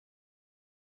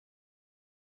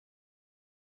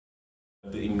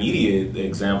The immediate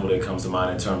example that comes to mind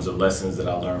in terms of lessons that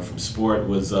I learned from sport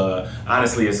was,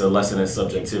 honestly, it's a lesson in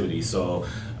subjectivity. So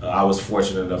I was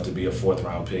fortunate enough to be a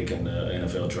fourth-round pick in the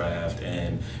NFL draft.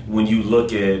 And when you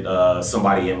look at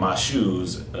somebody in my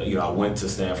shoes, I went to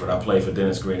Stanford, I played for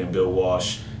Dennis Green and Bill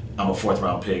Walsh. I'm a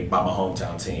fourth-round pick by my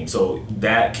hometown team. So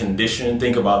that condition,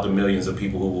 think about the millions of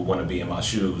people who would want to be in my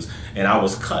shoes. And I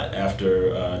was cut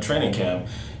after training camp.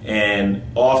 And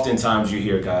oftentimes you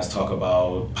hear guys talk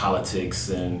about politics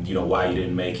and why you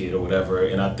didn't make it or whatever.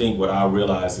 And I think what I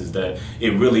realized is that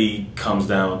it really comes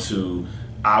down to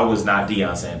I was not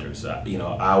Deion Sanders.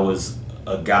 I was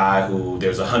a guy who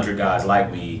there's 100 guys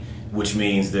like me, which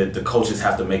means that the coaches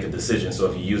have to make a decision. So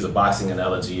if you use a boxing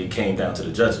analogy, it came down to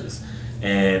the judges.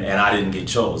 And I didn't get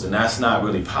chose. And that's not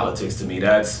really politics to me.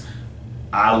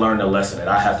 I learned a lesson that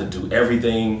I have to do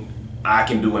everything I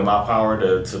can do in my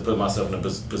power to put myself in a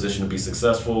position to be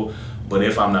successful. But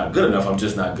if I'm not good enough, I'm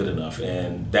just not good enough.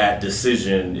 And that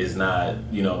decision is not,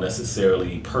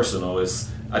 necessarily personal.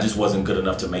 I just wasn't good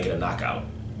enough to make it a knockout.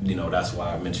 That's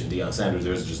why I mentioned Deion Sanders.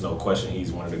 There's just no question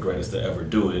he's one of the greatest to ever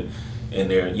do it.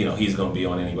 And he's going to be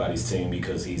on anybody's team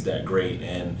because he's that great.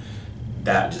 And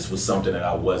that just was something that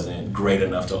I wasn't great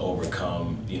enough to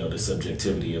overcome, the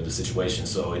subjectivity of the situation.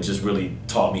 So it just really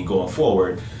taught me going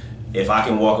forward, if I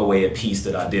can walk away at peace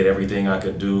that I did everything I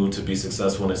could do to be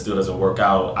successful and it still doesn't work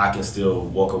out, I can still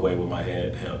walk away with my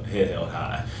head held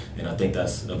high. And I think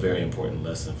that's a very important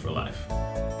lesson for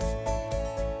life.